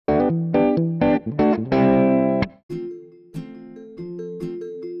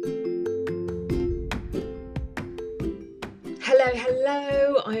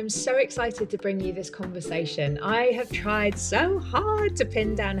Hello. I am so excited to bring you this conversation. I have tried so hard to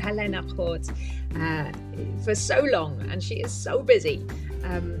pin down Helena Hort for so long, and she is so busy.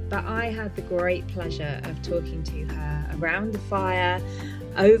 But I had the great pleasure of talking to her around the fire,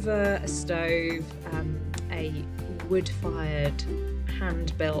 over a stove, a wood-fired,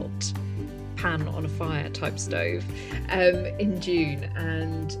 hand-built pan on a fire type stove in June,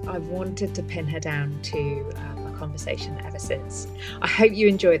 and I've wanted to pin her down to a conversation ever since. I hope you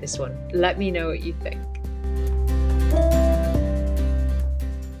enjoy this one. Let me know what you think.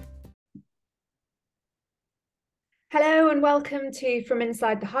 Hello and welcome to From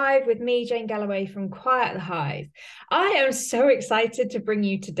Inside the Hive with me, Jane Galloway from Quiet the Hive. I am so excited to bring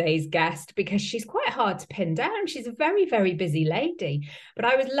you today's guest because she's quite hard to pin down. She's a very, very busy lady, but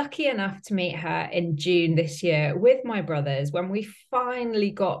I was lucky enough to meet her in June this year with my brothers when we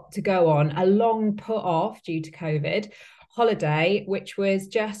finally got to go on a long put off due to COVID holiday, which was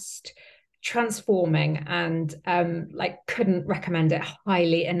just transforming and couldn't recommend it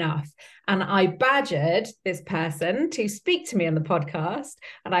highly enough. And I badgered this person to speak to me on the podcast,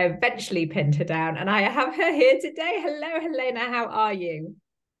 and I eventually pinned her down, and I have her here today. Hello, Helena. How are you?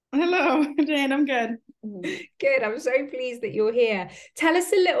 Hello, Jane. I'm good. Good. I'm so pleased that you're here. Tell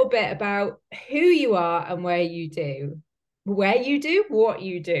us a little bit about who you are and what you do.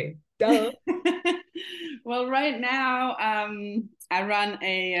 Duh. Well, right now, I run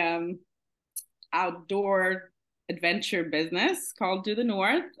a outdoor adventure business called Do the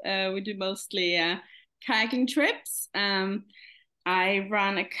North. We do mostly kayaking trips. I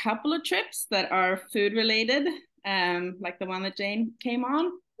run a couple of trips that are food related, like the one that Jane came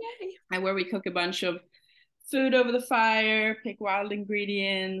on. Yay. Where we cook a bunch of food over the fire, pick wild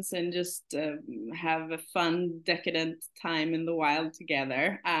ingredients, and just have a fun, decadent time in the wild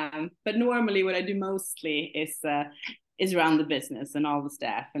together. But normally, what I do mostly is run the business and all the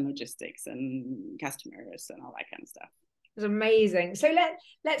staff and logistics and customers and all that kind of stuff. It's amazing. So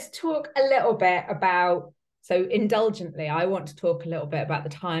let's talk a little bit about, so indulgently, I want to talk a little bit about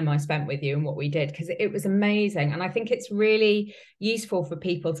the time I spent with you and what we did, because it was amazing. And I think it's really useful for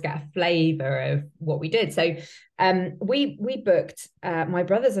people to get a flavor of what we did. So we booked, my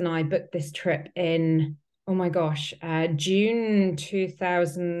brothers and I booked this trip in, oh my gosh, June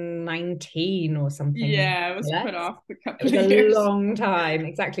 2019 or something. Yeah, it was put off a couple of years. It was a long time,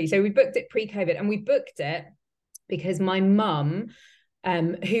 exactly. So we booked it pre-COVID, and we booked it because my mum,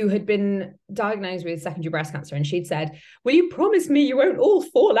 who had been diagnosed with secondary breast cancer, and she'd said, will you promise me you won't all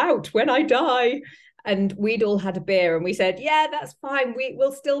fall out when I die? And we'd all had a beer and we said, yeah, that's fine.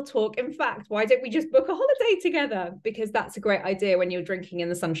 We'll still talk. In fact, why don't we just book a holiday together? Because that's a great idea when you're drinking in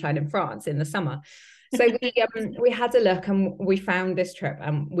the sunshine in France in the summer. So we had a look and we found this trip,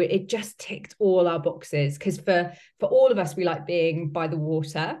 and it just ticked all our boxes, because for all of us, we like being by the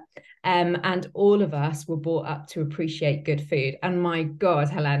water, and all of us were brought up to appreciate good food. And my God,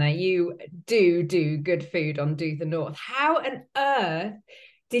 Helena, you do good food on Do the North. How on earth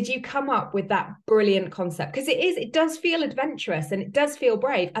did you come up with that brilliant concept? Because it does feel adventurous and it does feel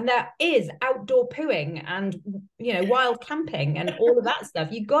brave, and there is outdoor pooing and wild camping and all of that stuff.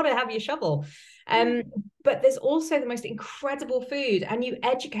 You've got to have your shovel, but there's also the most incredible food, and you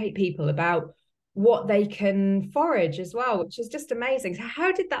educate people about what they can forage as well, which is just amazing. So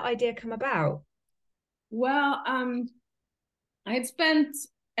how did that idea come about? Well, I had spent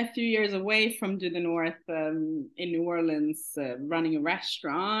a few years away from Do the North, in New Orleans, running a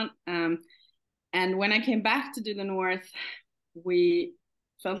restaurant. And when I came back to Do the North, we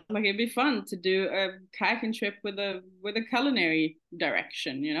felt like it'd be fun to do a kayaking trip with a culinary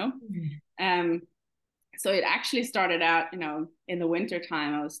direction, So it actually started out, in the winter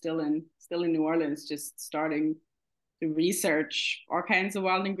time. I was still in New Orleans, just starting to research all kinds of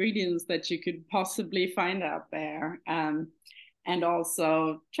wild ingredients that you could possibly find out there. And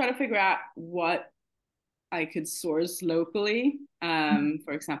also try to figure out what I could source locally.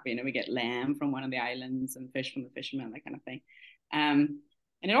 For example, we get lamb from one of the islands and fish from the fishermen, that kind of thing. And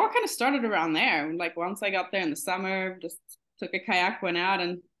it all kind of started around there. Like once I got there in the summer, just took a kayak, went out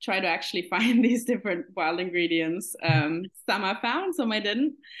and tried to actually find these different wild ingredients. Some I found, some I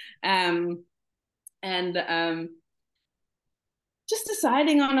didn't. Just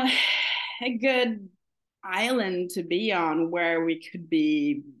deciding on a good island to be on where we could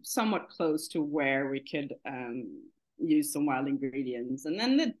be somewhat close to where we could use some wild ingredients. And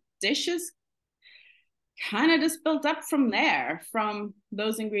then the dishes kind of just built up from there, from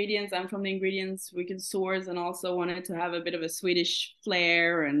those ingredients and from the ingredients we could source, and also wanted to have a bit of a Swedish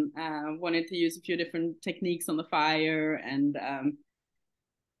flair, and wanted to use a few different techniques on the fire, and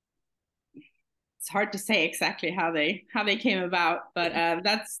it's hard to say exactly how they came about, but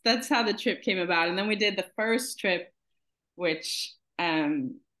that's how the trip came about. And then we did the first trip, which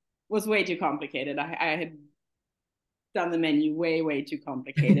was way too complicated. I had done the menu way too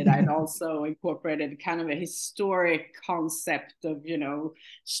complicated. I'd also incorporated kind of a historic concept of, you know,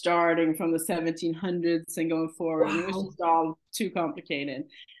 starting from the 1700s and going forward. Wow. It was just all too complicated,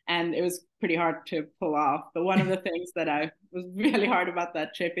 and it was pretty hard to pull off. But one of the things that I was really hard about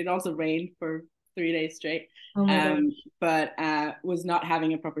that trip, it also rained for 3 days straight. But was not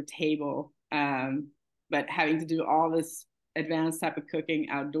having a proper table, but having to do all this advanced type of cooking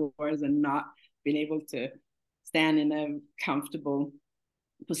outdoors and not being able to stand in a comfortable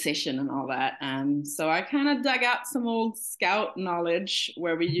position and all that. So I kind of dug out some old scout knowledge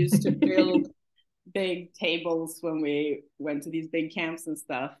where we used to build big tables when we went to these big camps and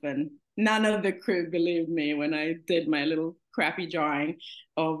stuff. And none of the crew believed me when I did my little crappy drawing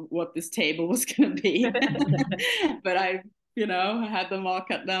of what this table was going to be. But I had them all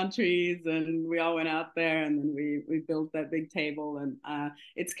cut down trees, and we all went out there, and then we built that big table. And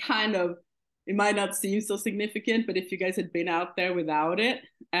it's kind of, it might not seem so significant, but if you guys had been out there without it,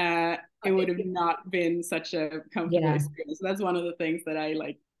 it would have not been such a comfortable experience. So that's one of the things that I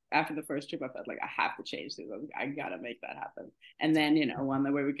like. After the first trip, I felt like I have to change this. I gotta make that happen. And then, one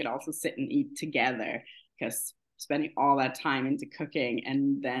where we could also sit and eat together, because spending all that time into cooking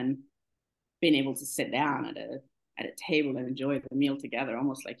and then being able to sit down at a table and enjoy the meal together,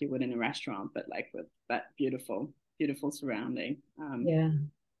 almost like you would in a restaurant, but like with that beautiful surrounding.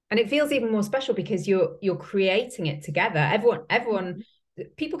 And it feels even more special because you're creating it together. Everyone,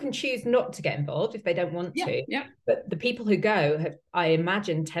 people can choose not to get involved if they don't want to. Yeah. But the people who go have, I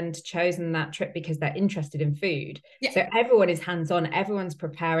imagine, tend to chosen that trip because they're interested in food. Yeah. So everyone is hands-on, everyone's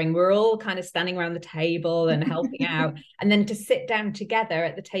preparing. We're all kind of standing around the table and helping out. And then to sit down together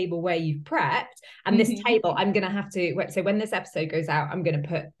at the table where you've prepped. And this table, I'm going to have to, so when this episode goes out, I'm going to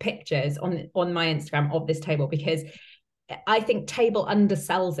put pictures on my Instagram of this table, because I think table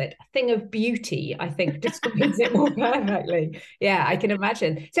undersells it. A thing of beauty, I think, describes it more perfectly. Yeah, I can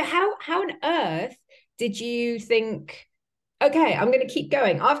imagine. So how on earth did you think, okay, I'm going to keep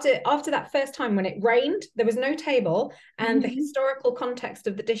going? After that first time when it rained, there was no table, and the historical context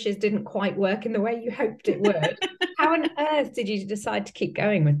of the dishes didn't quite work in the way you hoped it would. How on earth did you decide to keep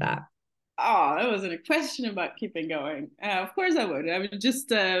going with that? Oh, that wasn't a question about keeping going. Of course I would. I would just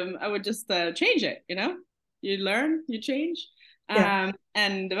change it, You learn, you change, and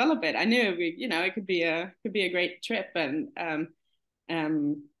develop it. I knew it could be a great trip, and I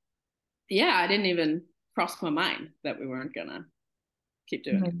didn't even cross my mind that we weren't gonna keep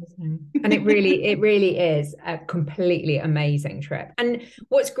doing it. And it really is a completely amazing trip. And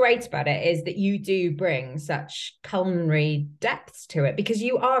what's great about it is that you do bring such culinary depths to it, because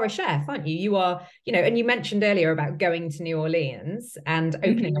you are a chef, aren't you? You are, and you mentioned earlier about going to New Orleans and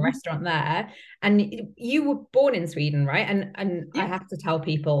opening a restaurant there. And you were born in Sweden, right? And I have to tell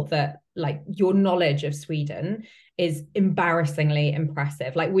people that, like, your knowledge of Sweden is embarrassingly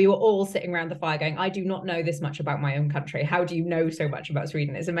impressive. Like, we were all sitting around the fire going, I do not know this much about my own country. How do you know so much about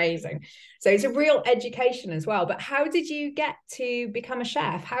Sweden? It's amazing. So it's a real education as well. But how did you get to become a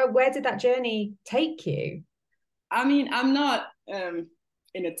chef? Where did that journey take you? I mean, I'm not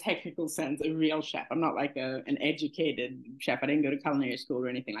in a technical sense a real chef. I'm not like an educated chef. I didn't go to culinary school or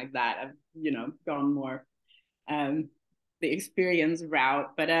anything like that. I've gone more the experience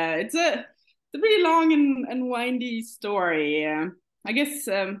route, but it's a pretty long and windy story. I guess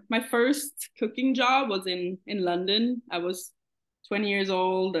my first cooking job was in London. I was 20 years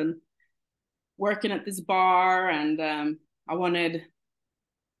old and working at this bar, and I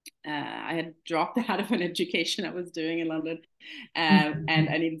had dropped out of an education I was doing in London, and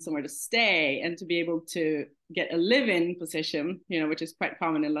I needed somewhere to stay and to be able to get a live-in position, which is quite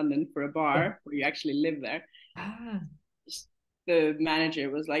common in London for a bar where you actually live there. The manager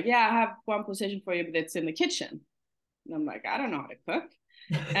was like, I have one position for you, but it's in the kitchen. And I'm like, I don't know how to cook.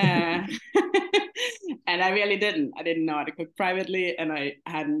 And I really didn't. I didn't know how to cook privately, and I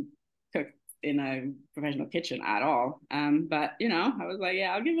hadn't cooked in a professional kitchen at all. But I was like,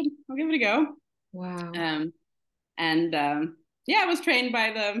 I'll give it a go. Wow. I was trained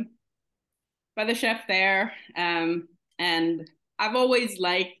by the chef there. And I've always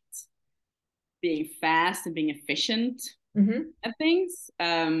liked being fast and being efficient at things.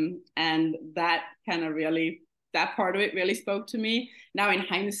 And that kind of that part of it really spoke to me. Now, in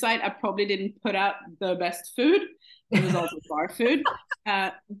hindsight, I probably didn't put out the best food. It was also bar food.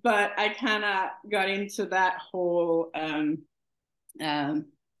 But I kind of got into that whole, the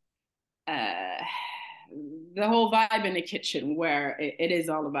whole vibe in the kitchen where it is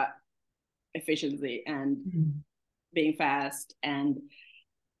all about efficiency and Mm. being fast and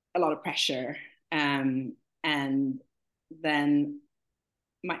a lot of pressure. And then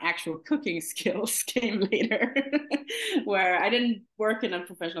my actual cooking skills came later, where I didn't work in a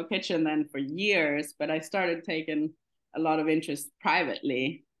professional kitchen then for years, but I started taking a lot of interest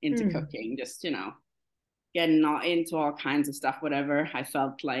privately into Mm. cooking, just, getting into all kinds of stuff, whatever I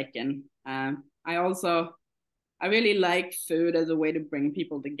felt like. And I really like food as a way to bring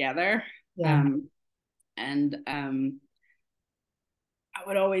people together. Yeah. And I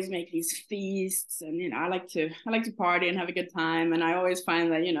would always make these feasts, and I like to party and have a good time. And I always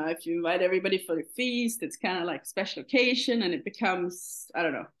find that if you invite everybody for the feast, it's kind of like a special occasion, and it becomes, I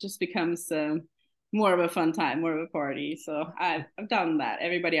don't know, just becomes more of a fun time, more of a party. So I've done that.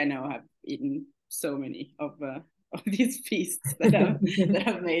 Everybody I know have eaten so many of these feasts that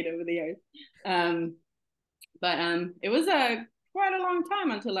I've made over the years. But it was a quite a long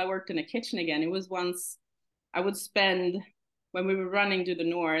time until I worked in a kitchen again. It was once I would spend, when we were running to the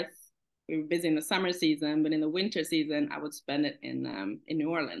north, we were busy in the summer season, but in the winter season, I would spend it in New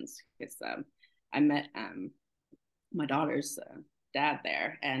Orleans, because I met my daughter's dad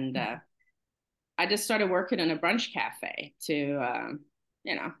there, and I just started working in a brunch cafe to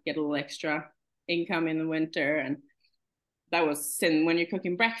get a little extra income in the winter. And that was, when you're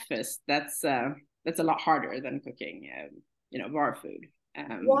cooking breakfast, that's a lot harder than cooking bar food.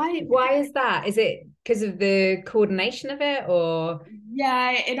 Why is that? Is it because of the coordination of it, or?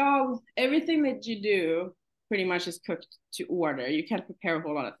 Yeah, everything that you do pretty much is cooked to order. You can't prepare a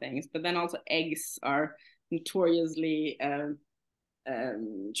whole lot of things, but then also eggs are notoriously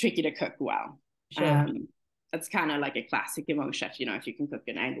tricky to cook well. Sure. That's kind of like a classic among chefs. If you can cook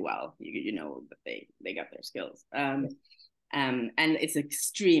an egg well, you know that they got their skills. And it's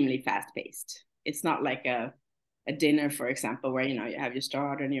extremely fast paced. It's not like a dinner, for example, where you have your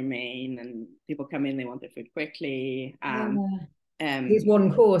starter and your main, and people come in, they want their food quickly. It's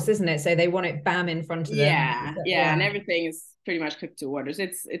one course, isn't it? So they want it bam in front of them. Yeah, and everything is pretty much cooked to orders.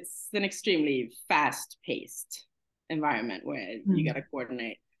 It's an extremely fast paced environment where you got to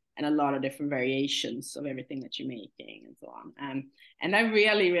coordinate, and a lot of different variations of everything that you're making and so on. And I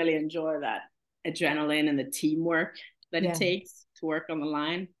really, really enjoy that adrenaline and the teamwork that it takes to work on the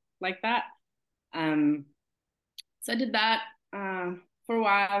line like that. So I did that for a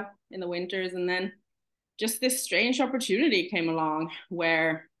while in the winters, and then just this strange opportunity came along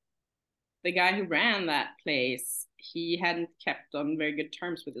where the guy who ran that place, he hadn't kept on very good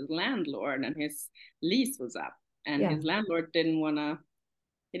terms with his landlord, and his lease was up, and his landlord didn't want to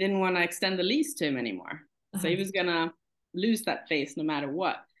extend the lease to him anymore. So he was gonna lose that place no matter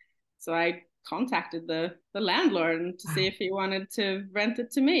what. So I contacted the landlord to see if he wanted to rent it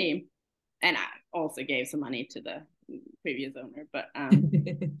to me, and I also gave some money to the previous owner. But I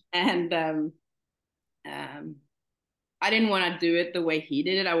didn't want to do it the way he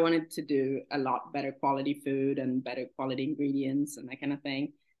did it. I wanted to do a lot better quality food and better quality ingredients and that kind of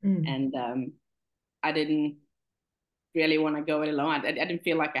thing. And I didn't really want to go it alone. I didn't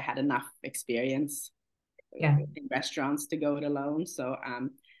feel like I had enough experience in restaurants to go it alone. So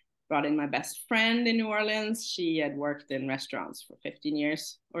brought in my best friend in New Orleans. She had worked in restaurants for 15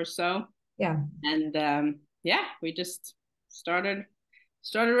 years or so. And we just started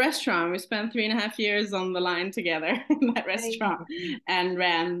a restaurant. We spent 3.5 years on the line together in that restaurant and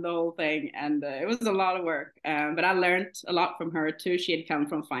ran the whole thing. And it was a lot of work. But I learned a lot from her too. She had come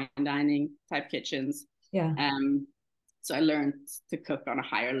from fine dining type kitchens. So I learned to cook on a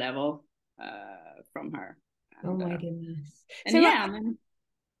higher level from her. And, oh my goodness. And so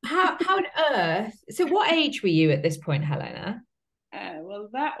how on earth, so what age were you at this point, Helena? Well,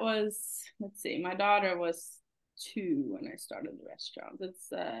 that was, let's see, my daughter was 2 when I started the restaurant.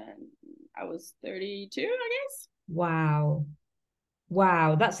 I was 32, I guess. Wow,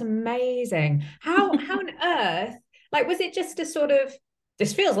 that's amazing. How on earth, like, was it just a sort of,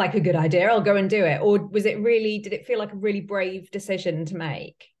 this feels like a good idea, I'll go and do it, or was it really, did it feel like a really brave decision to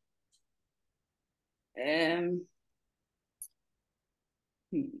make?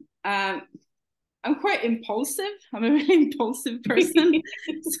 I'm quite impulsive. I'm a really impulsive person.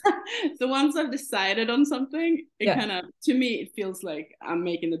 So once I've decided on something, it kind of, to me, it feels like I'm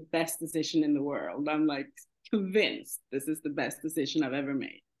making the best decision in the world. I'm like convinced this is the best decision I've ever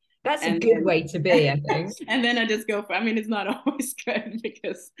made. That's a good way to be, I think. And then I just go for, it's not always good,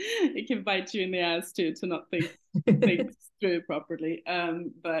 because it can bite you in the ass too, to not think through it properly. So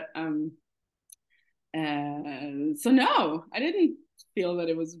no, I didn't feel that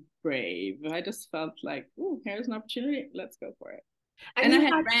it was brave. I just felt like, oh, here's an opportunity. Let's go for it. And And I you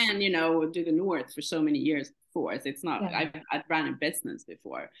had had, ran, Do the North for so many years before. So it's not, yeah, I'd ran a business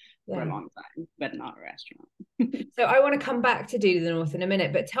before for a yeah. long time, but not a restaurant. So I want to come back to Do the North in a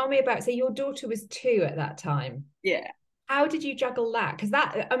minute, but tell me about, so your daughter was 2 at that time. Yeah. How did you juggle that? Because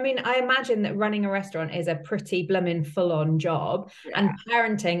that, I mean, I imagine that running a restaurant is a pretty blooming full-on job, Yeah. and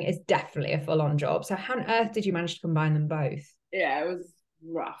parenting is definitely a full-on job. So how on earth did you manage to combine them both? Yeah, it was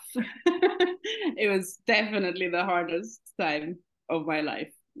rough. It was definitely the hardest time of my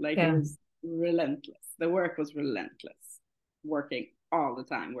life. Like it Yeah. was relentless. The work was relentless. Working all the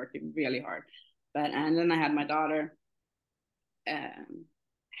time, working really hard. And then I had my daughter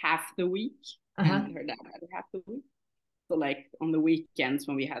half the week, Uh-huh. and her dad had half the week. So like on the weekends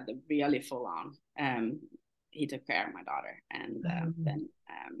when we had the really full on, he took care of my daughter, and then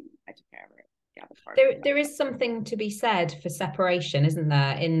I took care of her the other part of the There is something to be said for separation, isn't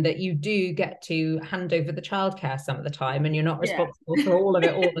there? In that you do get to hand over the childcare some of the time, and you're not Yeah. responsible for all of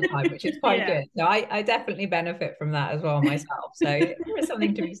it all the time, which is quite Yeah. good. So I definitely benefit from that as well myself. So there is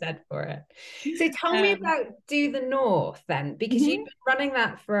something to be said for it. So tell me Um, about Do the North then, because you've mhm, been running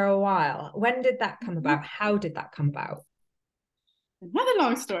that for a while. When did that come mhm. about? How did that come about? Another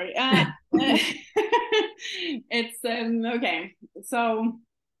long story. It's okay. So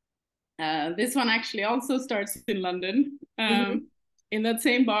this one actually also starts in London, Mhm. in that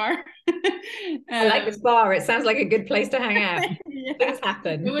same bar. I like um, this bar. It sounds like a good place to hang out. yeah, Things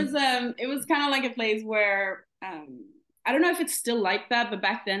happen. it was kind of like a place where I don't know if it's still like that, but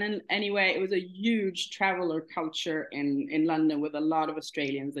back then, anyway, it was a huge traveler culture in London with a lot of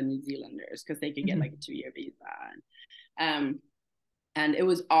Australians and New Zealanders because they could get like a 2-year visa. Um, and it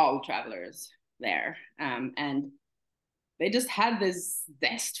was all travelers there, and they just had this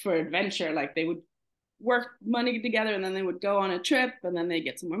zest for adventure. Like they would work money together, and then they would go on a trip, and then they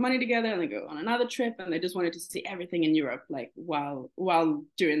get some more money together, and they go on another trip, and they just wanted to see everything in Europe, like while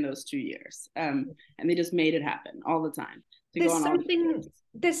during those 2 years, and they just made it happen all the time to go on all these trips.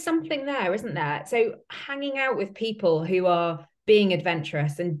 There's something there, isn't there? So hanging out with people who are being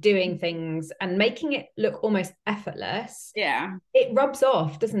adventurous and doing things and making it look almost effortless, Yeah, it rubs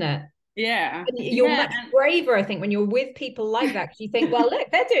off, doesn't it? yeah, And you're yeah. much braver, I think, when you're with people like that, because you think, well, look,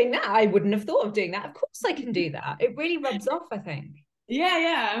 they're doing that. I wouldn't have thought of doing that. Of course I can do that. It really rubs off, I think.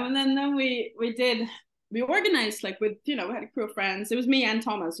 Yeah. And then we organized like with we had a crew of friends. It was me and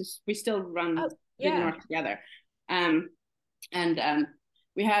Thomas. We still run Oh, Do the yeah. North together. Um, and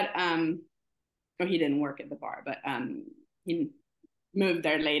we had or he didn't work at the bar, but he moved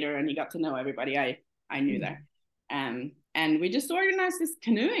there later, and he got to know everybody I knew there. And we just organized this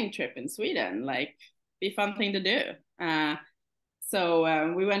canoeing trip in Sweden, like be fun thing to do.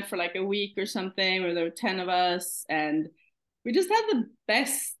 So we went for like a week or something where there were 10 of us, and we just had the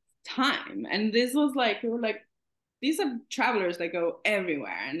best time. And this was like, we were like, these are travelers that go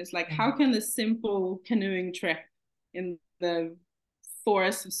everywhere. And it's like, how can this simple canoeing trip in the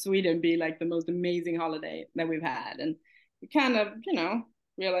forest of Sweden be like the most amazing holiday that we've had? And we kind of,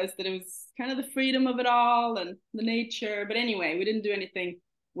 realized that it was kind of the freedom of it all and the nature. But anyway, we didn't do anything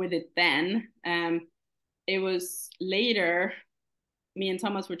with it then. It was later, me and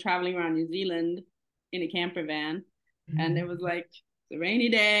Thomas were traveling around New Zealand in a camper van, and it was like a rainy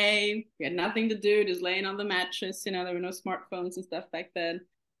day. We had nothing to do, just laying on the mattress. There were no smartphones and stuff back then.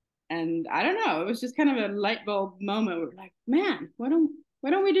 And I don't know, it was just kind of a light bulb moment. We were like, man, why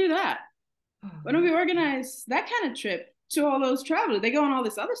don't we do that? Why don't we organize that kind of trip to all those travelers? They go on all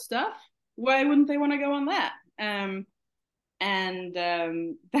this other stuff. Why wouldn't they want to go on that? And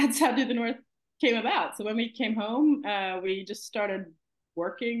that's how Do the North came about. So when we came home, we just started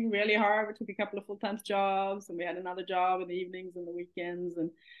working really hard. We took a couple of full-time jobs, and we had another job in the evenings and the weekends, and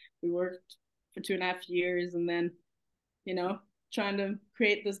we worked for 2.5 years, and then trying to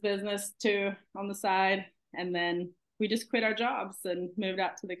create this business too on the side. And then we just quit our jobs and moved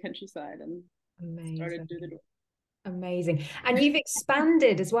out to the countryside and started Amazing. Do the North. Amazing. And you've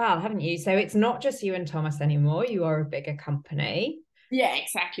expanded as well, haven't you? So it's not just you and Thomas anymore. You are a bigger company. Yeah,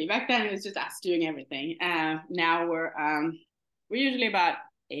 exactly. Back then it was just us doing everything. Now we're usually about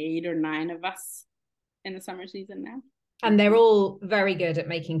 8 or 9 of us in the summer season now. And they're all very good at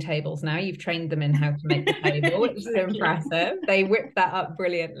making tables now. You've trained them in how to make the table, which Exactly. is impressive. They whip that up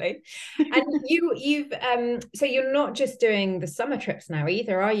brilliantly. And you've so you're not just doing the summer trips now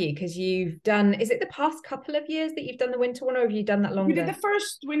either, are you? Because you've done, is it the past couple of years that you've done the winter one, or have you done that We did longer? the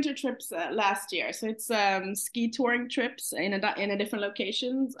first winter trips last year, so it's ski touring trips in a different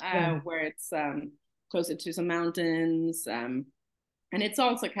locations Yeah. where it's closer to some mountains, and it's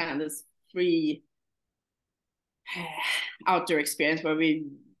also kind of this free outdoor experience where the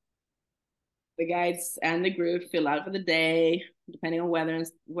guides and the group fill out for the day. depending on weather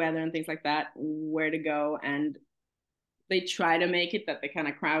and things like that, where to go. And they try to make it that the kind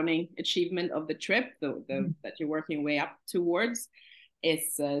of crowning achievement of the trip, that you're working your way up towards,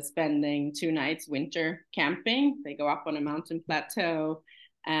 is spending 2 nights winter camping. They go up on a mountain plateau,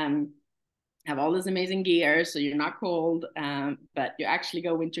 have all this amazing gear, so you're not cold, but you actually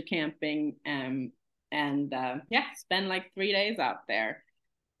go winter camping, and spend like 3 days out there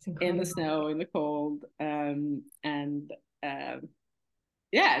in the snow, in the cold,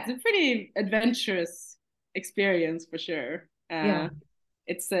 it's a pretty adventurous experience for sure.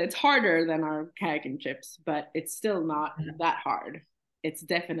 It's harder than our kayaking trips, but it's still not that hard. It's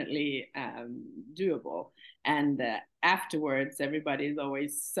definitely doable. And afterwards, everybody's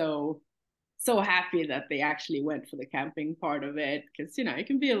always so happy that they actually went for the camping part of it, because it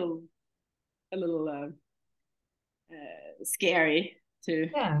can be a little scary to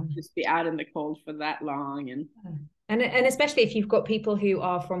just be out in the cold for that long. And especially if you've got people who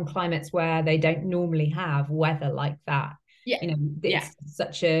are from climates where they don't normally have weather like that. It's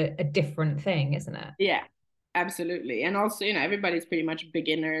such a different thing, isn't it? Yeah, absolutely. And also, everybody's pretty much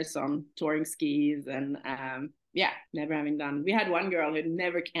beginners on touring skis, and never having done. We had one girl who'd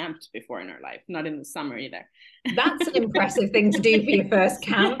never camped before in her life, not in the summer either. That's an impressive thing to do for your first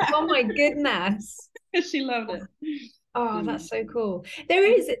camp. Yeah. Oh my goodness. She loved it. Oh, that's so cool. There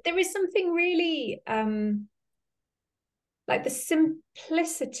is something really like the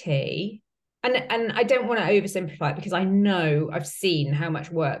simplicity, and I don't want to oversimplify it, because I know I've seen how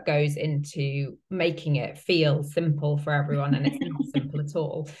much work goes into making it feel simple for everyone, and it's not simple at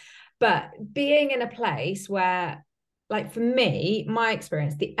all. But being in a place where, like, for me, my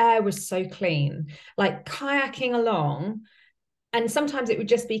experience, the air was so clean, like kayaking along, and sometimes it would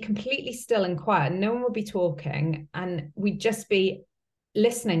just be completely still and quiet. No one would be talking, and we'd just be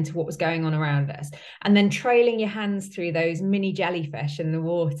listening to what was going on around us, and then trailing your hands through those mini jellyfish in the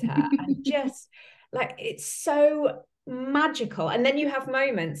water. And just like, it's so magical. And then you have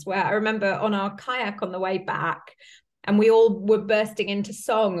moments where I remember on our kayak on the way back, and we all were bursting into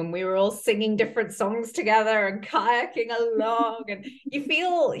song, and we were all singing different songs together and kayaking along, and you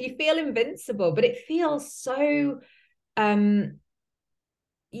feel invincible, but it feels so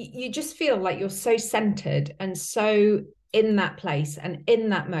you just feel like you're so centered and so in that place and in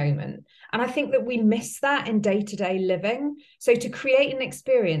that moment. And I think that we miss that in day-to-day living. So to create an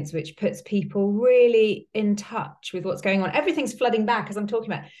experience which puts people really in touch with what's going on, everything's flooding back, as I'm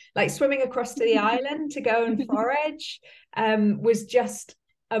talking about, like swimming across to the island to go and forage, was just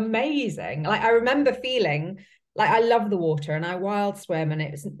amazing. Like, I remember feeling like, I love the water and I wild swim and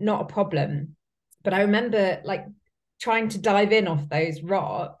it was not a problem. But I remember like trying to dive in off those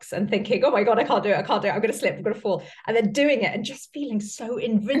rocks and thinking, oh my God, I can't do it. I'm going to slip, I'm going to fall. And then doing it and just feeling so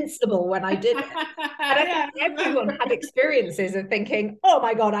invincible when I did it. And I think everyone had experiences of thinking, oh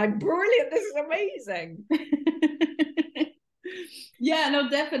my God, I'm brilliant. This is amazing. Yeah, no,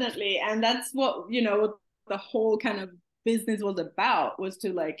 definitely. And that's what, what the whole kind of business was about, was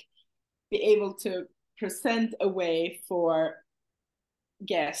to like be able to present a way for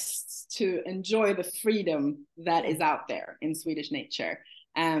guests to enjoy the freedom that is out there in Swedish nature,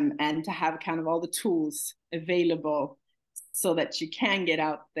 and to have kind of all the tools available so that you can get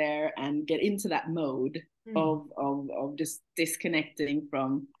out there and get into that mode of just disconnecting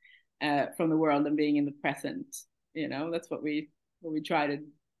from the world and being in the present. That's what we try to.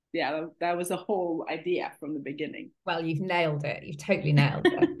 Yeah, that was the whole idea from the beginning. Well, you've nailed it. You've totally nailed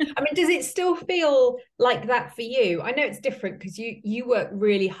it. I mean, does it still feel like that for you? I know it's different because you work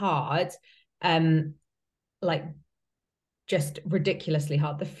really hard, like just ridiculously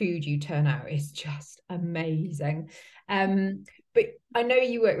hard. The food you turn out is just amazing. But I know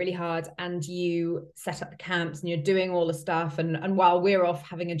you work really hard and you set up the camps and you're doing all the stuff. And while we're off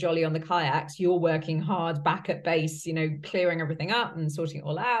having a jolly on the kayaks, you're working hard back at base, clearing everything up and sorting it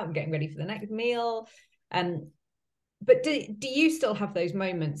all out and getting ready for the next meal. But do you still have those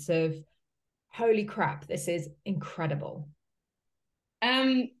moments of, holy crap, this is incredible?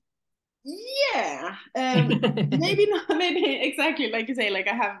 Yeah. Maybe not, maybe exactly like you say, like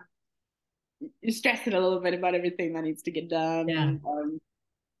you're stressing a little bit about everything that needs to get done.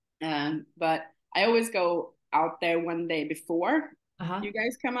 Yeah. But I always go out there one day before you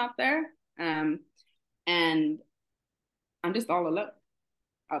guys come out there. And I'm just all alone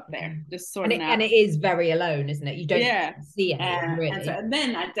out there, just sorting out. And it is very alone, isn't it? You don't see anyone really. And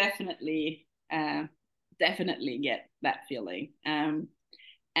then I definitely get that feeling.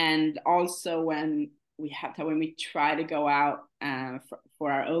 And also when we try to go out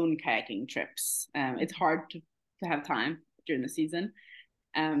for our own kayaking trips, it's hard to have time during the season.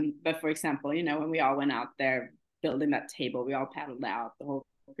 But for example, when we all went out there building that table. We all paddled out, the whole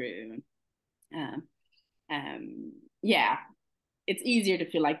crew. Um, yeah, it's easier to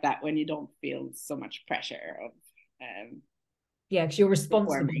feel like that when you don't feel so much pressure of yeah, because you're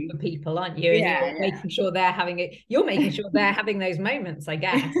responsible performing. for people, aren't you? And Yeah, you're making sure they're having it. You're making sure they're having those moments, I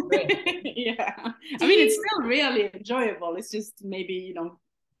guess. Really. Yeah. Do I mean, it's you? still really enjoyable. It's just maybe you don't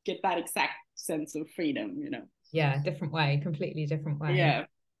get that exact sense of freedom, you know. Yeah, different way, completely different way. Yeah.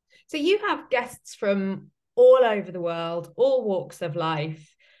 So you have guests from all over the world, all walks of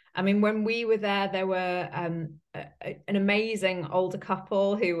life. I mean, when we were there, there were an amazing older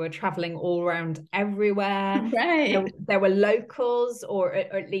couple who were traveling all around everywhere. Right. There were locals, or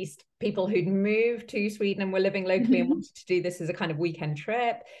at least people who'd moved to Sweden and were living locally and wanted to do this as a kind of weekend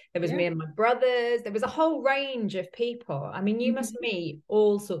trip. There was me and my brothers. There was a whole range of people. I mean, you must meet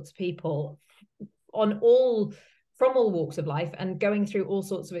all sorts of people on all from all walks of life and going through all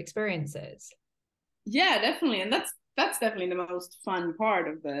sorts of experiences. Yeah, definitely. And that's definitely the most fun part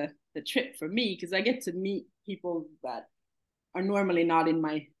of the trip for me, because I get to meet people that are normally not in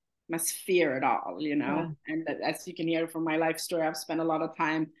my sphere at all, you know. Yeah. And that, as you can hear from my life story, I've spent a lot of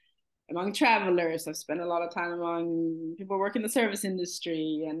time among travelers. I've spent a lot of time among people who work in the service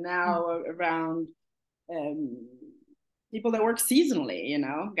industry, and now around um, people that work seasonally, you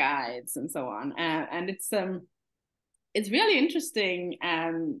know, guides and so on. And it's really interesting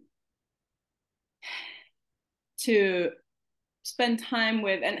to spend time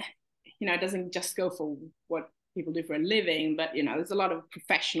with, and you know, it doesn't just go for what people do for a living, but you know, there's a lot of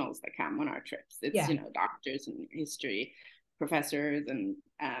professionals that come on our trips. It's, Yeah. you know, doctors and history professors and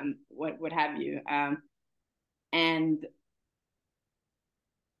what have you. And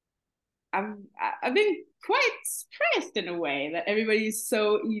I've been quite surprised in a way that everybody's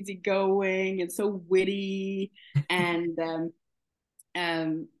so easygoing and so witty, and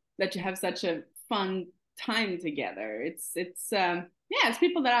that you have such a fun time together. It's yeah, it's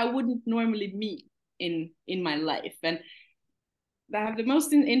people that I wouldn't normally meet in my life, and they have the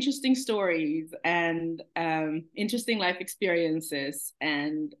most interesting stories and interesting life experiences,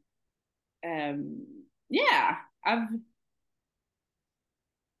 and yeah, I've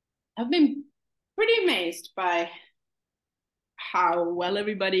been pretty amazed by how well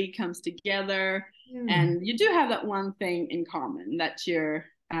everybody comes together. And you do have that one thing in common, that you're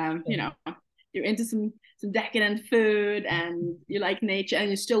you know, you're into some decadent food, and you like nature, and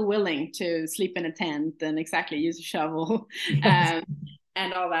you're still willing to sleep in a tent and exactly use a shovel. Yes.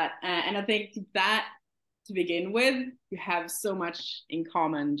 And all that. And I think that, to begin with, you have so much in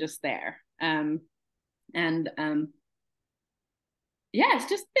common just there. And yeah, it's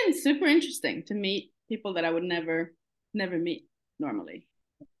just been super interesting to meet people that I would never meet normally.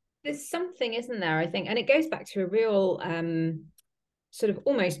 There's something, isn't there, I think, and it goes back to a real sort of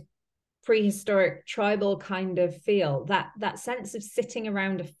almost prehistoric tribal kind of feel, that sense of sitting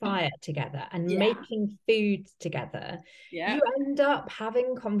around a fire together and making food together. You end up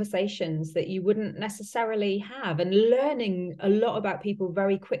having conversations that you wouldn't necessarily have, and learning a lot about people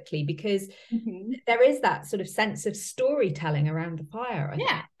very quickly, because there is that sort of sense of storytelling around the fire, I think.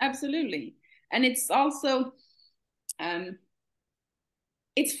 Absolutely. And it's also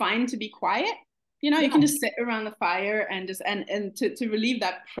it's fine to be quiet. You know, you can just sit around the fire and just and to relieve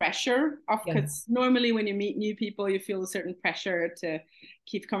that pressure of, because normally when you meet new people, you feel a certain pressure to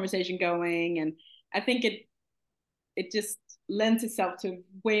keep the conversation going. And I think it just lends itself to a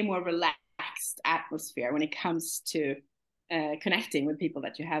way more relaxed atmosphere when it comes to connecting with people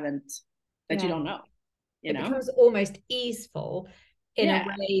that you haven't, that you don't know. You know, becomes almost easeful in a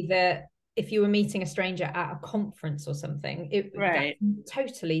way that if you were meeting a stranger at a conference or something, that's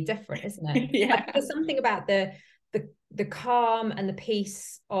totally different, isn't it? Like, there's something about the calm and the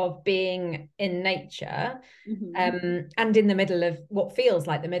peace of being in nature, and in the middle of what feels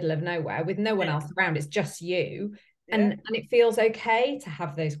like the middle of nowhere with no one else around. It's just you, and it feels okay to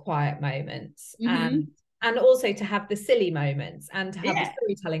have those quiet moments, and also to have the silly moments, and to have the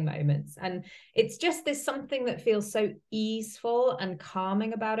storytelling moments. And it's just, there's something that feels so easeful and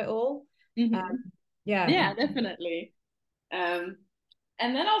calming about it all. Yeah, definitely. And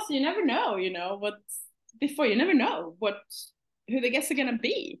then also, you never know, you know, you never know who the guests are gonna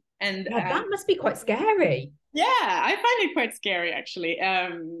be. And that must be quite scary. Yeah, I find it quite scary, actually.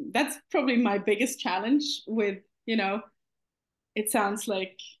 That's probably my biggest challenge with, you know, it sounds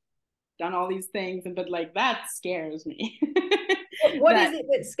like done all these things, but like, that scares me. What is it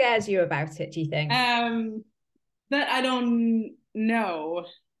that scares you about it, do you think? That I don't know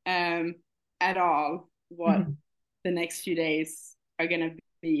at all what the next few days are going to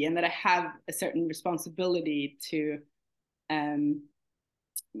be, and that I have a certain responsibility to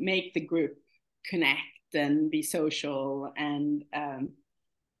make the group connect and be social, and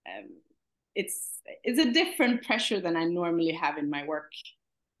it's a different pressure than I normally have in my work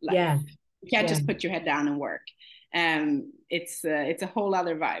life. Yeah. You can't just put your head down and work. It's a whole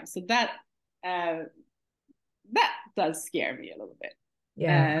other vibe. So that does scare me a little bit.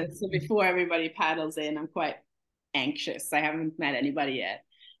 Yeah. So before everybody paddles in, I'm quite anxious. I haven't met anybody yet.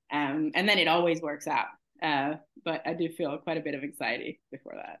 And then it always works out. But I do feel quite a bit of anxiety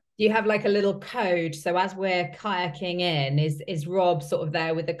before that. Do you have like a little code? So as we're kayaking in, is Rob sort of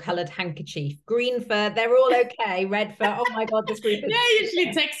there with a coloured handkerchief? Green for they're all okay, red for oh my god, this group is yeah, he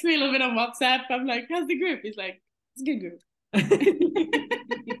usually texts me a little bit on WhatsApp. I'm like, how's the group? He's like, it's a good group.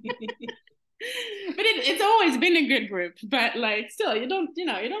 But it's always been a good group, but like still you don't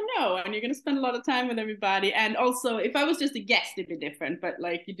know, and you're going to spend a lot of time with everybody. And also if I was just a guest it'd be different, but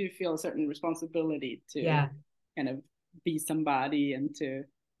like you do feel a certain responsibility to kind of be somebody and to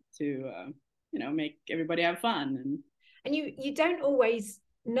make everybody have fun. And you don't always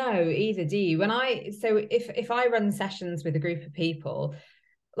know either, do you? So if I run sessions with a group of people,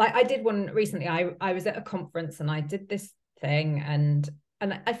 like I did one recently, I was at a conference and I did this thing and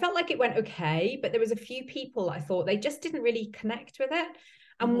I felt like it went okay, but there was a few people I thought they just didn't really connect with it.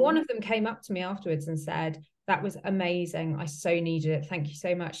 And one of them came up to me afterwards and said, that was amazing. I so needed it. Thank you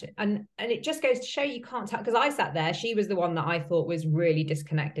so much. And it just goes to show you can't tell, because I sat there, she was the one that I thought was really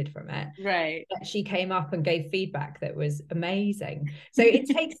disconnected from it. Right. But she came up and gave feedback that was amazing. So it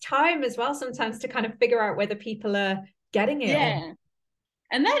takes time as well sometimes to kind of figure out whether people are getting it. Yeah.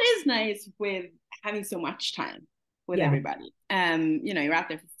 And that is nice with having so much time with everybody. You're out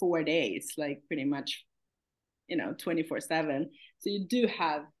there for 4 days, like pretty much, 24/7. So you do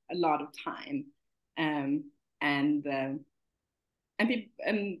have a lot of time. And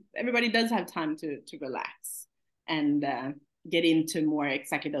everybody does have time to relax and get into more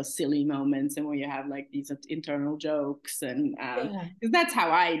exactly those silly moments, and where you have like these internal jokes, and because that's how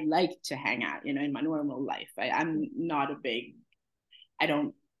I like to hang out, in my normal life. I'm not a big,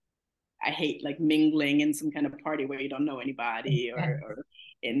 I hate like mingling in some kind of party where you don't know anybody, or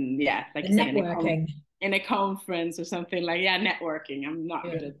in like you networking in a conference or something like networking. I'm not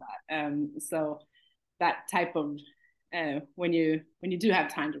good at that. So that type of when you do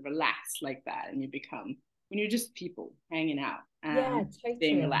have time to relax like that, and when you're just people hanging out, totally.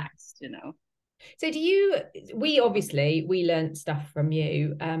 being relaxed, So we learned stuff from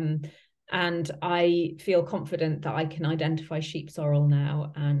you, and I feel confident that I can identify sheep sorrel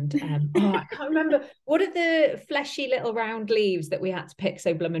now. And I can't remember, what are the fleshy little round leaves that we had to pick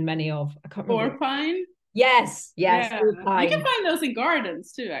so blooming many of? I can't remember. Porpine. Yes. Yeah. You can find those in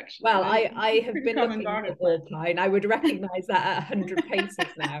gardens too, actually. Well, I have been looking for porpine. I would recognize that at 100 paces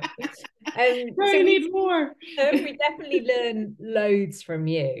now. So need more. We definitely learn loads from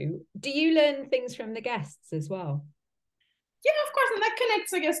you. Do you learn things from the guests as well? Yeah, of course. And that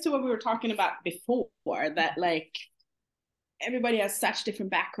connects, I guess, to what we were talking about before, that like everybody has such different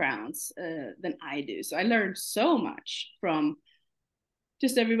backgrounds than I do. So I learned so much from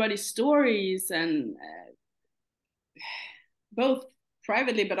just everybody's stories, and both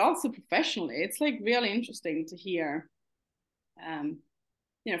privately but also professionally. It's like really interesting to hear.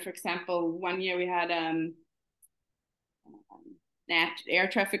 For example, one year we had an air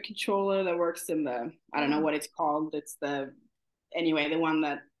traffic controller that works in the, I don't know what it's called. It's the one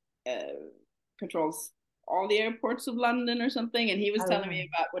that controls all the airports of London or something. And he was telling me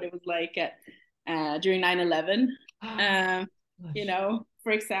about what it was like during 9/11.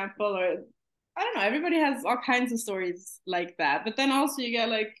 For example, or I don't know, everybody has all kinds of stories like that. But then also you get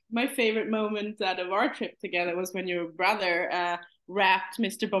like, my favorite moment out of our trip together was when your brother rapped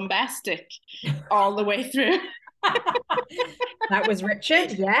Mr. Bombastic all the way through. That was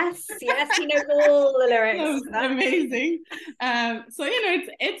Richard. Yes, he knows all the lyrics. That was amazing. So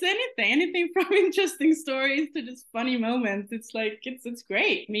it's anything from interesting stories to just funny moments. It's like it's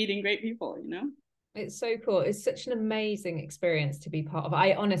great meeting great people. It's so cool. It's such an amazing experience to be part of.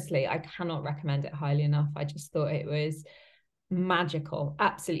 I cannot recommend it highly enough. I just thought it was magical,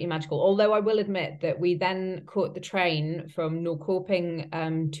 absolutely magical. Although I will admit that we then caught the train from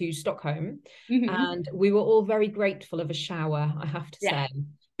Norrköping to Stockholm, and we were all very grateful of a shower, I have to say.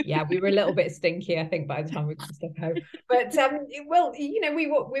 Yeah, we were a little bit stinky, I think, by the time we got to Stockholm. But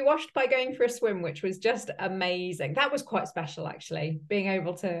we washed by going for a swim, which was just amazing. That was quite special, actually, being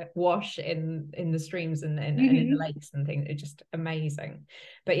able to wash in the streams and in the lakes and things. It's just amazing.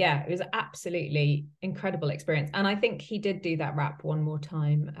 But yeah, it was absolutely incredible experience. And I think he did do that rap one more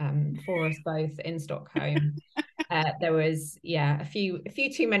time for us both in Stockholm. There was a few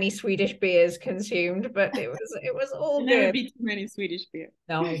too many Swedish beers consumed, but it was all good. Never be too many Swedish beer.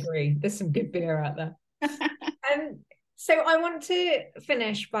 No, I agree. There's some good beer out there. So I want to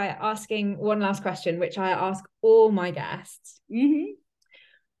finish by asking one last question, which I ask all my guests. Mm-hmm.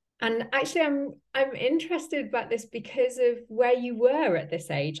 And actually, I'm interested about this because of where you were at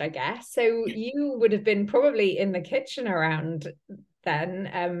this age, I guess. So you would have been probably in the kitchen around then,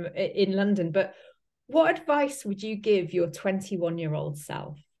 in London. But what advice would you give your 21-year-old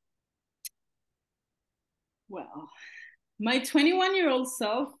self? Well, my 21-year-old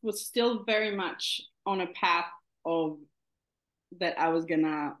self was still very much on a path of that I was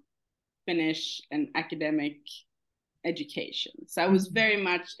gonna finish an academic education. So I was very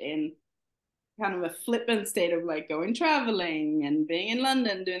much in kind of a flippant state of like going traveling and being in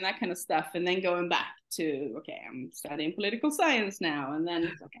London, doing that kind of stuff, and then going back to, okay, I'm studying political science now. And then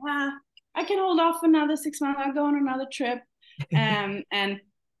it's like, I can hold off another 6 months, I'll go on another trip. And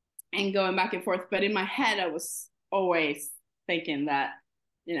going back and forth. But in my head, I was always thinking that,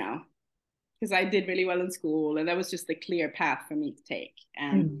 you know, because I did really well in school and that was just a clear path for me to take.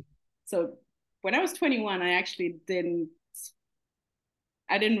 And so when I was 21, I actually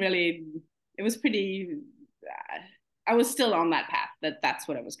I didn't really, it was pretty, I was still on that path that's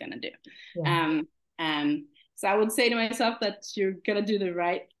what I was going to do. Yeah. So I would say to myself that you're going to do the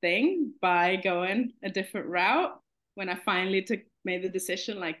right thing by going a different route. When I finally made the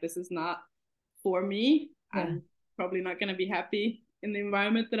decision, like, this is not for me, yeah. I'm probably not going to be happy in the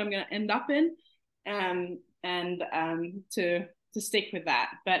environment that I'm going to end up in, to stick with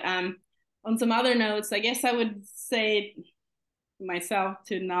that. But on some other notes, I guess I would say to myself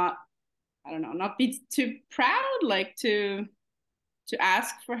to not be too proud, like to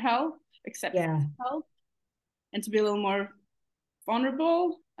ask for help, accept help, and to be a little more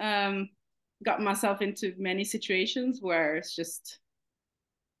vulnerable. Got myself into many situations where it's just,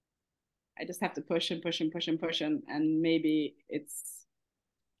 I just have to push and push and push and push, and maybe it's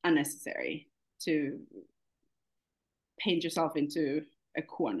unnecessary to paint yourself into a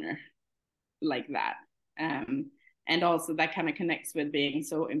corner like that. And also that kind of connects with being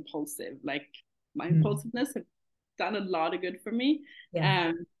so impulsive. Like, my impulsiveness has done a lot of good for me.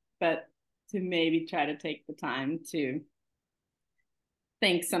 Yeah. But to maybe try to take the time to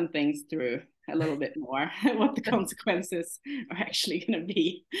think some things through a little bit more, what the consequences are actually going to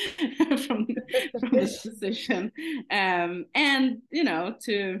be from this decision. And, you know,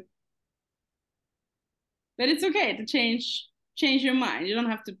 that it's okay to change your mind. You don't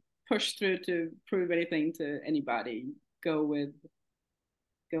have to push through to prove anything to anybody. Go with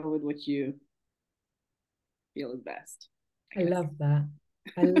what you feel is best. I love that.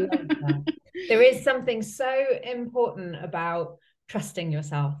 I love that. There is something so important about trusting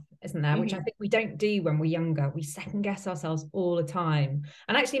yourself, isn't there? Which I think we don't do when we're younger. We second guess ourselves all the time.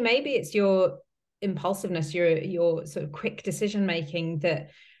 And actually, maybe it's your impulsiveness, your sort of quick decision making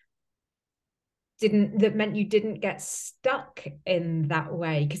that meant you didn't get stuck in that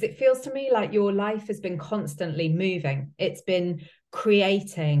way. Because it feels to me like your life has been constantly moving. It's been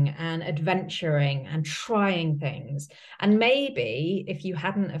creating and adventuring and trying things. And maybe if you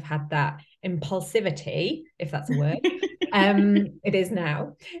hadn't have had that impulsivity, if that's a word, it is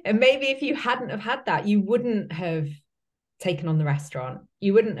now. And maybe if you hadn't have had that, you wouldn't have taken on the restaurant.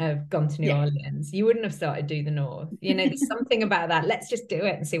 You wouldn't have gone to New Orleans. You wouldn't have started Do the North. You know, there's something about that. Let's just do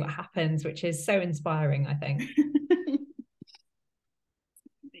it and see what happens, which is so inspiring, I think.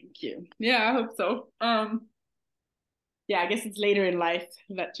 Thank you. Yeah, I hope so. Yeah, I guess it's later in life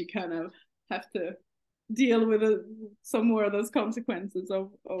that you kind of have to deal with some more of those consequences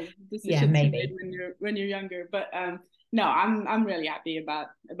of decisions you made when you're younger. But no, I'm really happy about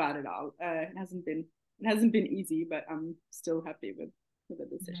it all. It hasn't been easy, but I'm still happy with the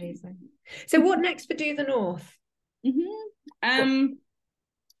decision. Amazing. So what next for Do the North?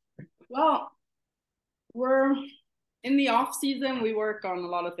 Well, we're in the off season. We work on a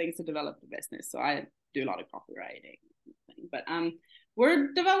lot of things to develop the business. So I do a lot of copywriting, but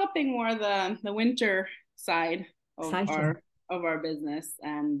we're developing more the winter side of our business,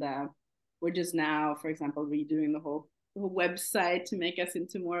 and we're just now, for example, redoing the whole website to make us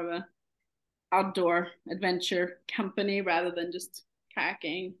into more of a outdoor adventure company rather than just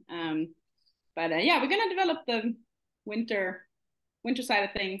kayaking. But yeah, we're gonna develop the winter side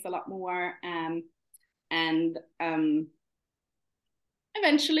of things a lot more, and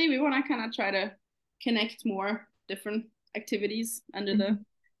eventually we want to kind of try to connect more different activities under the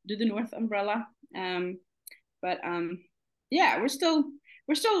Do the North umbrella. But yeah, we're still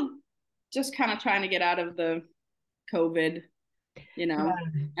just kind of trying to get out of the COVID, you know,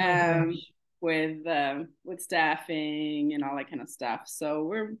 with staffing and all that kind of stuff. So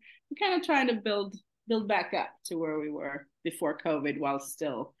we're kind of trying to build back up to where we were before COVID, while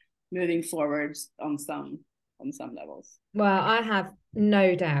still moving forward on some levels. Well, I have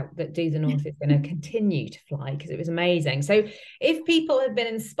no doubt that Do the North is going to continue to fly because it was amazing. So if people have been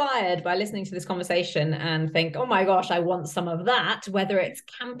inspired by listening to this conversation and think, oh my gosh, I want some of that, whether it's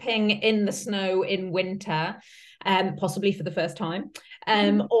camping in the snow in winter, possibly for the first time,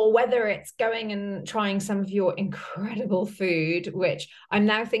 or whether it's going and trying some of your incredible food, which I'm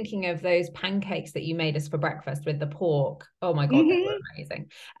now thinking of those pancakes that you made us for breakfast with the pork. Oh my God, they were amazing.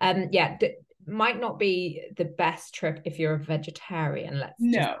 Might not be the best trip if you're a vegetarian, let's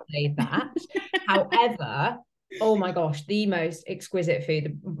just say that. However, oh my gosh, the most exquisite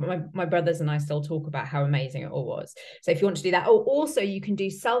food. My brothers and I still talk about how amazing it all was. So if you want to do that, also you can do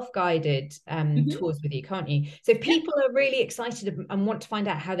self-guided tours with you, can't you? So if people are really excited and want to find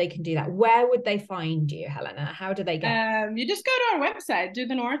out how they can do that, where would they find you, Helena? How do they get? You just go to our website,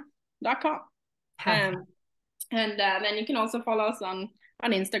 dothenorth.com. And then you can also follow us on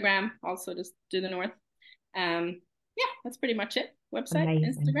Instagram, also just Do the North. That's pretty much it. Website,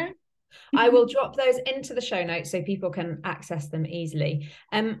 amazing. Instagram. I will drop those into the show notes so people can access them easily.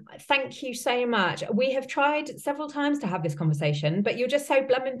 Thank you so much. We have tried several times to have this conversation, but you're just so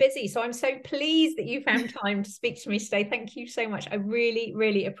blooming busy. So I'm so pleased that you found time to speak to me today. Thank you so much. I really,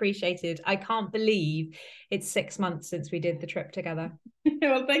 really appreciate it. I can't believe it's 6 months since we did the trip together.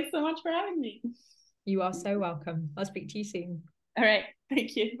 Well, thanks so much for having me. You are so welcome. I'll speak to you soon. All right.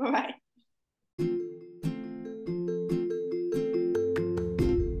 Thank you. Bye-bye.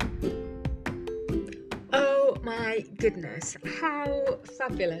 Oh my goodness. How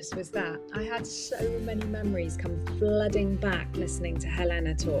fabulous was that? I had so many memories come flooding back listening to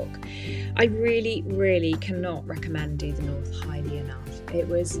Helena talk. I really, really cannot recommend Do the North highly enough. It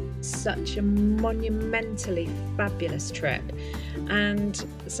was such a monumentally fabulous trip, and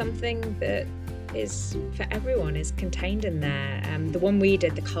something that is for everyone is contained in there. The one we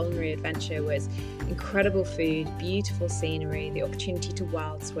did, the culinary adventure, was incredible food, beautiful scenery, the opportunity to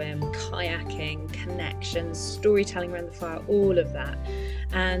wild swim, kayaking, connections, storytelling around the fire, all of that.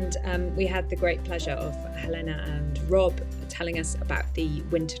 And we had the great pleasure of Helena and Rob telling us about the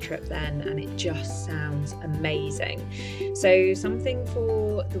winter trip then, and it just sounds amazing. So something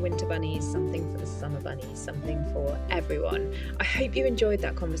for the winter bunnies, something for the summer bunnies, something for everyone. I hope you enjoyed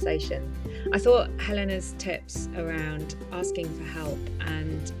that conversation. I thought Helena's tips around asking for help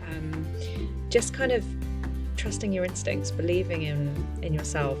and just kind of trusting your instincts, believing in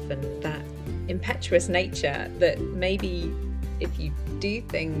yourself and that impetuous nature that maybe if you do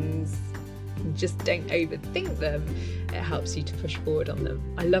things, just don't overthink them, it helps you to push forward on them.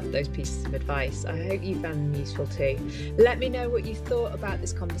 I love those pieces of advice. I hope you found them useful too. Let me know what you thought about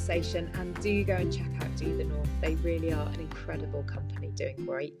this conversation, and do go and check out Do the North. They really are an incredible company doing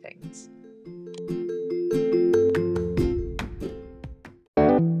great things.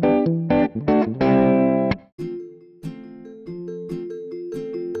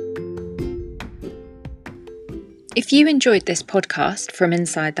 If you enjoyed this podcast from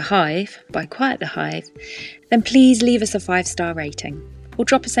Inside the Hive by Quiet the Hive, then please leave us a 5-star rating or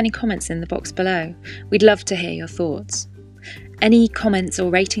drop us any comments in the box below. We'd love to hear your thoughts. Any comments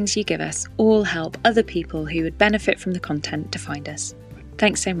or ratings you give us all help other people who would benefit from the content to find us.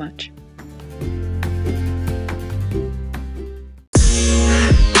 Thanks so much.